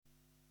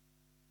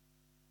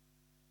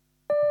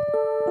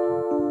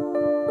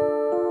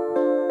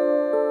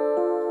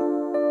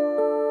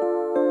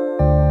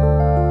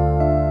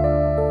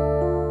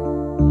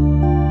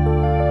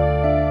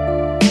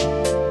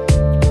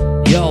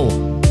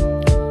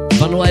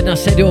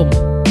2017.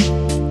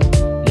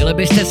 Měli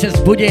byste se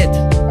vzbudit.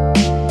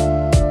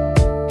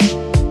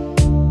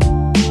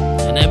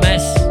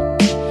 NMS.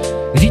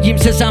 Řídím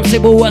se sám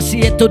sebou, asi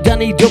je to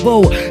daný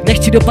dobou.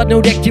 Nechci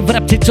dopadnout jak ti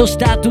vrabci, co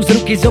státu z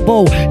ruky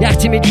zobou. Já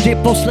chci mít vždy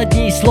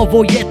poslední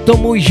slovo, je to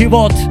můj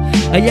život.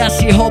 A já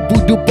si ho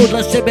budu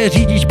podle sebe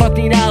řídit.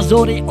 Špatný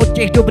názory od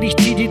těch dobrých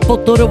třídit.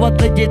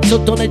 Podporovat lidi, co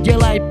to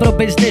nedělají pro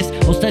biznis.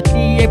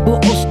 Ostatní jebu,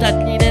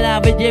 ostatní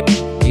nenávidím.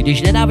 I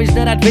když nenávist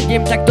nerad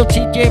vidím, tak to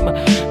cítím.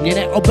 Mě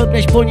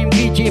neoblbneš polním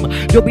kvítím.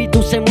 Do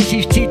beatu se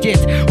musíš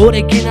cítit.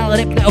 Originál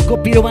rap,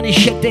 neokopírovaný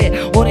šety.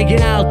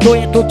 Originál, to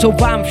je to, co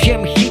vám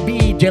všem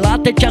chybí.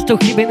 Děláte často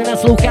chyby,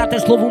 nenasloucháte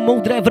slovu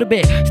moudré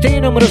vrby. Jste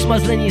jenom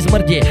rozmazlení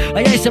zmrdi. A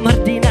já jsem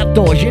hrdý na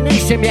to, že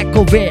nejsem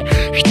jako vy.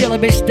 Chtěli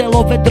byste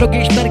lovit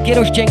drogy, šperky,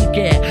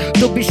 roštěnky.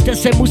 To byste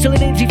se museli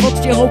nejdřív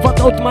odstěhovat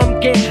od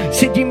mamky.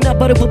 Sedím na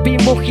baru, popím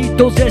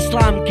mojito ze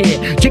slámky.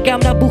 Čekám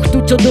na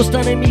buchtu, co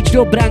dostane míč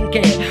do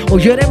branky.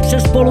 Ožerem se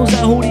spolu,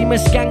 zahulíme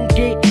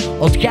skanky.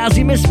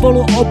 Odcházíme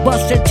spolu, oba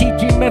se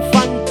cítíme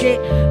funky.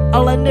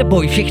 Ale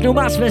neboj, všechno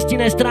má své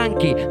stinné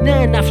stránky.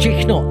 Ne na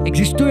všechno,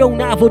 existujou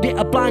návody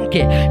a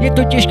plánky. Je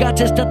to těžká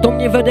cesta, to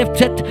mě vede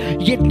vpřed.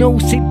 Jednou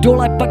si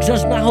dole, pak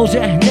zas nahoře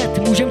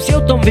hned. Můžem si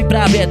o tom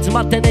vyprávět,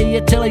 zmatený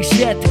je celý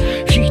svět.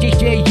 Všichni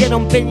chtějí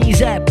jenom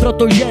peníze,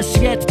 protože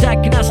svět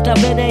tak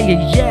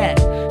nastavený je.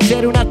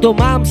 Seru na to,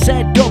 mám se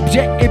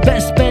dobře i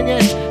bez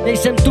peněz.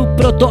 Nejsem tu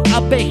proto,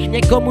 abych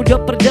někomu do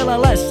prdele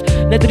les.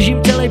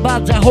 Nedržím celý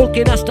bát, za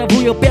holky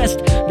nastavuju pěst.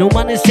 No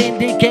money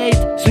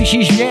syndicate,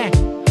 slyšíš mě?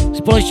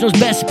 Společnost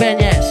bez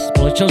peněz,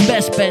 společnost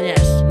bez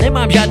peněz.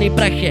 Nemám žádný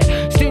prachy,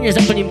 stejně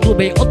zaplním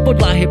kluby. Od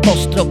podlahy po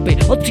stropy,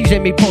 od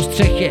přízemí po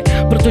střechy.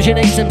 Protože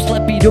nejsem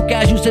slepý,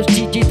 dokážu se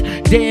vcítit.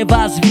 Kde je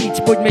vás víc,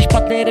 pojďme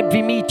špatný rap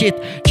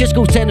vymítit.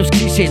 Českou scénu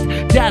zkřísit,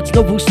 dát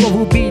znovu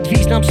slovu být.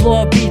 Význam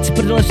slova být, z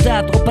prdele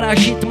vstát,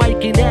 oprášit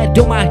majky, ne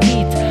doma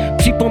hnít.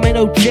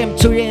 Připomenout všem,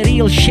 co je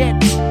real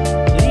shit.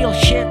 Real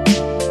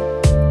shit.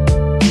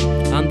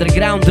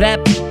 Underground rap,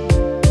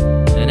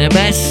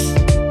 NMS.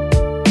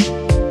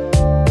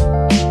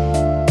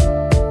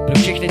 Pro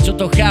všechny, co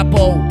to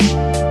chápou.